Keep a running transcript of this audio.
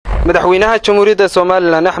madaxweynaha Jamhuuriyadda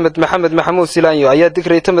Somaliland Axmed Maxamuud Silaanyo ayaa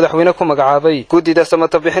digreeyay madaxweyne ku magacaabay Gudida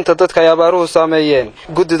Samatabbixinta dadka ay abaaruhu saameeyeen.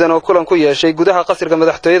 Gudidan oo kulan ku yeeshay gudaha qasriga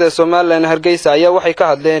Madaxtooyada Somaliland Hargeysa ayaa waxay ka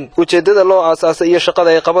hadleen ujeedada loo aasaasay iyo shaqada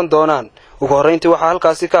ay qaban doonaan. ugu horeyntii waxaa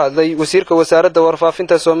halkaasi ka hadlay wasiirka wasaaradda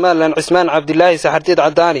warfaafinta Somaliland Cismaan Cabdilaahi Saxardiid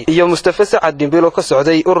Cadaani iyo Mustafa Sacad Dimbil oo ka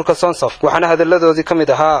socday ururka Sonsaf waxaana hadaladoodii kamid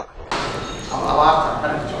ahaa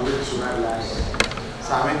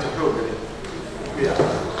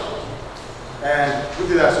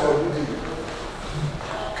Gudida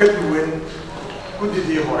كدوين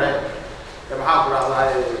gudidii hore ee maxaa ku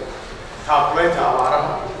raacday taableeta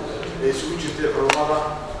abaaraha ee isugu jirtay xulumada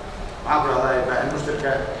maxaa ku raacday baahin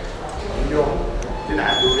mushtarka iyo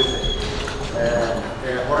dhinaca dawladda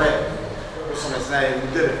ee hore u samaysnay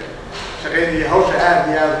muddada shaqeynaya hawsha aad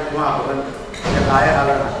iyo aad qiimaha badan ee qaayada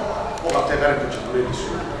lana u qabtay qaranka Jamhuuriyadda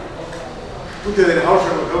Somaliland. Gudidani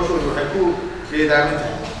hawshoodu waxay ku jeedaamin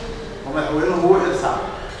tahay madaxweynuhu uu xilsaaray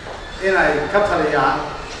inay ka taliyaan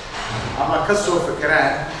ama ka soo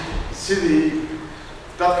fikiraan sidii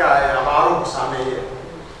dadka ay abaaruhu saameeyeen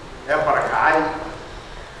ee barakacay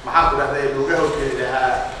maxaa ku dhahday looga hawlgeli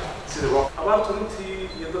lahaa sida abaartu intii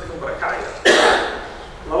iyo dadka barakacaya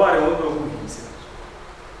laba arrimood oo muhiimsan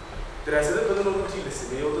daraasado badan oo intii la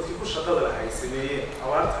sameeyay oo dadkii ku shaqada lahaa ay sameeyeen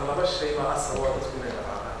abaarta laba shay baa asal waa dadku inay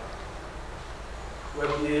dhaqaaqaan waa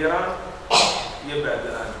biyo yaraan iyo baad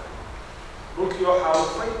la'aan dhulkii waxaa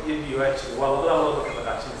ufay iyo biyo waajib waa labadaan wada ka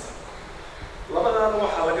dhaqaajinaysa labadaan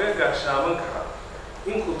waxaa laga gaashaaman karaa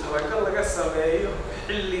inkuu talagal laga sameeyo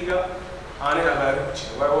xilliga aanay abaaru ku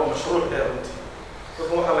jirin waa mashruuc dheer runtii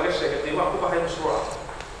dadkan waxaa laga sheegay qiimaha ku baxay mashruuca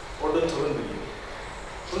oo dhan 10 milyan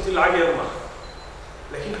runtii lacag yar maaha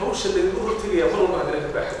laakiin hawsha lagu hortegaya mar walba haddana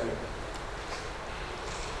ka baaxad weyn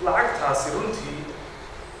lacagtaasi runtii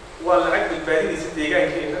waa lacag badbaadinaysa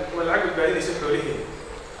deegaankeena waa lacag badbaadinaysa xoolaheena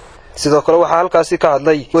sidoo kale waxaa halkaasi ka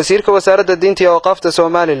hadlay wasiirka wasaaradda diinta iyo awqaafta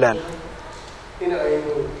Somaliland in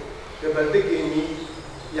aynu dabaldegayni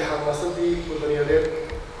iyo xamaasadii wadaniyadeed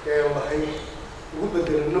ee waxay ugu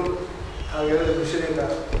bedelno taageerada bulshadeena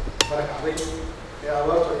barakacday ee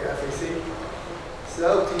abaartu ay afaysay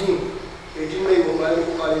sidaa ogtihiin ee jimay maalin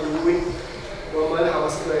ku qaalin weyn waa maalin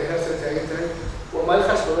xamaasada ay heersan taagan tahay waa maalin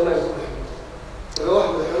khas badan ay ku dhexdo wax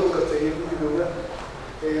madaxweynuhu gartay guddigooda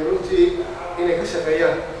ee runtii inay ka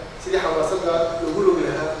shaqeeyaan sidii xamaasada lagu rogi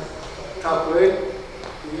lahaa taabweyn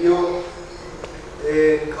iyo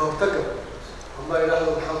kahortaga ama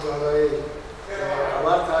ilaahdo maxaa ku raadayay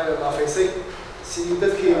abaarta ay dhaafaysay sidii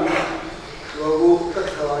dadkeenu loogu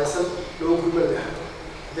dadkalaysan loogu gudban lahaa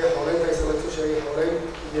hadday xoolaynta ay sababtu sheegay xoolayn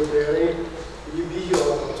iyo beerayn iyo biyihii oo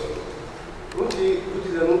la qabto runtii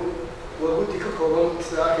guddidanu waa guddi ka kooban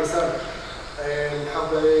sida arkaysaan maxaa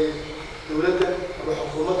ku raadayay dowladda ama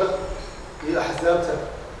xukuumadda iyo axsaabta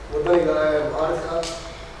wadaniga mucaaradka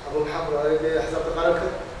ama maxaa ku raadayay axsaabta qaranka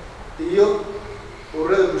iyo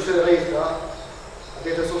ururada bulshada rayidka ah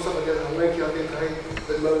hadday tahay soo safarkeeda haweenkii hadday tahay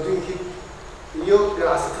badmaaduunkii iyo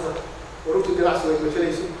ganacsatada ururta ganacsiga ay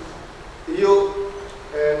majalayso iyo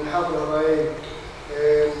maxaa ku raadayay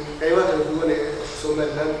qaybaha kala duwan ee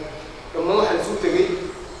Somaliland dhammaan waxaa isugu tegay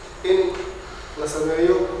in la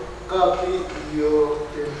sameeyo qaabkii iyo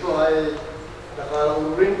muxuu ahaayey dhaqaale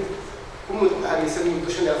ururin ku xariisan muddo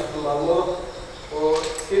 5 maalmood oo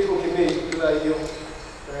 8 May ilaa iyo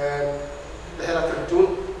دحرات الجون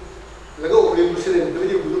لقوا في المرشدين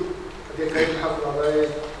بدي يقولوا هذي كانت محافظة على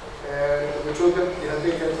المشوكة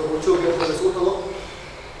هذي كانت المشوكة في السوق هذا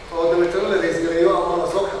فهذا مثلا ليس جريوا أما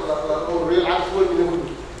الصبح أو الريال عاد هو اللي يقولوا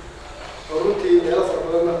ورنتي نعرف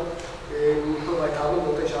ربنا محافظة كامل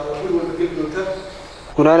منتشر على كل المدينة دولتها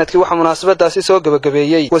gunaanadkii waxa munaasabadaasi soo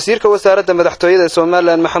gabagabeeyay wasiirka wasaaradda madaxtooyada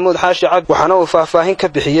Somaliland Maxamuud Xaashi Cabdi waxaana uu faahfaahin ka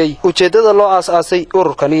bixiyay ujeedada loo aasaasay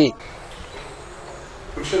ururkani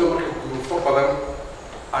bulshada markay duruufo badan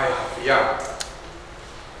ay hafiyaan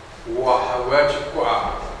waxa waajib ku ah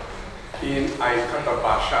in ay ka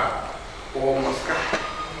dabaashaan oo maskax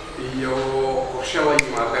iyo qorshe la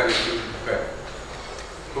yimaadaan iskuulka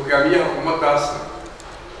hogaamiyaha ummadaas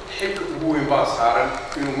xilka ugu weyn baa saaran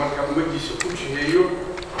inuu marka ummadiisa ku jiheeyo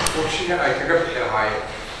qorshaha ay kaga bixi lahaayeen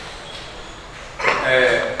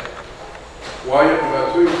waayo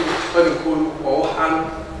dhibaatooyinka badankoodu waa waxaan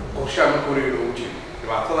qorshaha marka hore inoogu jirin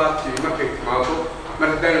dhibaatadaasi markay timaado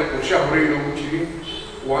markaynu qorshaha hore inoogu jirin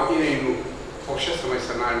waa inaynu qorshe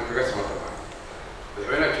samaysanaa aynu kaga samaynaa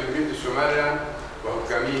madaxweynaha Jamhuuriyadda Somaliland waa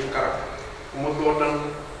hogaamiyihii qaranka ummadoo dhan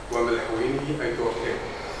waa madaxweynihii ay doorteen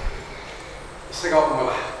isagaa u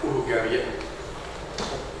madax u hogaamiya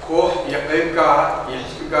koox iyo qayb gaara iyo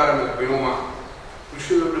xisbi gaara madaxweynuhu maaha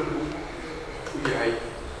bulshadoo dhan u yahay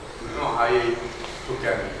muxuu ahaayey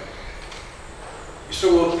hogaamiya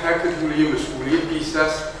isagoo taa ka duulaya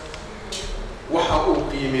mas-uuliyaddiisaas waxa uu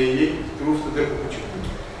qiimeeyey duruufta dalka ku jirta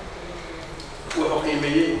wuxuu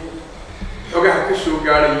qiimeeyey xogaha ka soo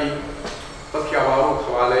gaadhayay dadkii abaaruhu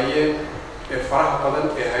tabaaleeyeen ee faraha badan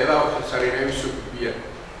ee hayadaha u xilsaaran ay u soo gudbiyaan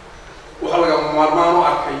waxaa lagama maarmaan u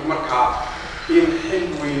arkay markaa in xil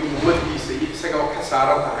weyn ummaddiisa iyo isagaba ka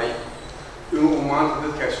saaran tahay inuu maanta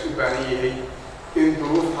dadkaas u baahan yahay in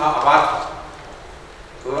duruufta abaarta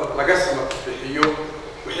laga samatabixiyo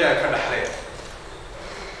wixii ay ka dhaxleen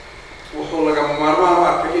wuxuu lagama maarmaan u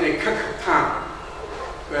arkay inay ka kabtaan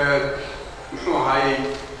muxuu ahaayey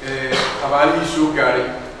abaalihii soo gaadhay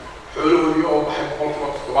xoolahoodii oo baxay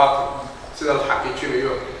 170 sida la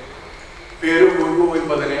xaqiijinayo beerahoodii oo in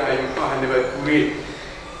badani ay muxuu ahaa nabaad guureen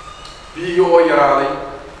biyihii oo yaraaday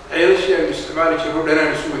ceelashii aynu isticmaali jirno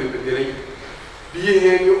dhanaan isu wada bedelay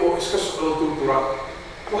biyaheedii oo iska socdo durdura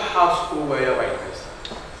waxaas oo waayaba ay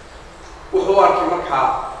haystaan wuxuu arkay markaa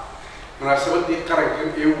munaasabadii qarankan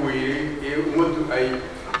ee weynay ee ummaddu ay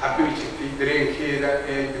cabiri jirtay dareenkeeda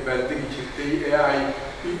ee dabaaldegi jirtay ee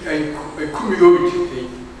ay ku midoobi jirtay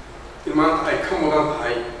in maanta ay ka mudan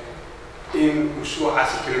tahay in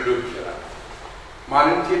mashruucaasi kala loo jeedaa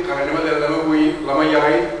maalintii qarannimada lama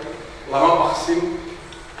yarayn lama baqsin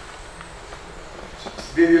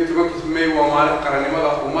 18 May waa maalin qarannimada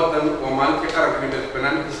ummaddan waa maalintii qarankan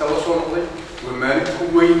madaxbannaanidiisa la soo noqday waa maalin ku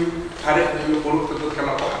weyn taariikhda iyo qulubta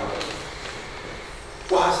dadkana ku xambaarsan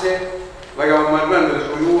waxaase lagama maarmaan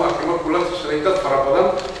madaxweynuhu u arkay markuu la tashaday dad fara badan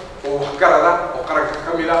oo waxgarada oo qaranka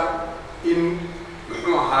ka mid ah in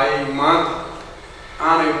muxuu ahaayey maanta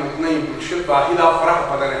aanay mudnayn bulsho baahidaa faraha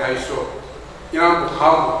badan ay hayso inaan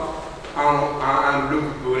buqaamo aanu la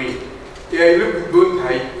gudboonayn ee ay la gudboon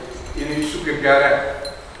tahay inay isu gargaaraan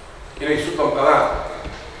inay isu damqadaan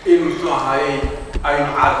in muxuu ahaayey aynu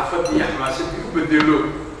caadifadii iyo xamaasadii u bedelo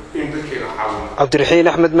in dadkeena caawino Cabdirixiin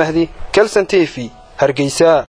Axmed Mahdi Kalsan TV Hargeysa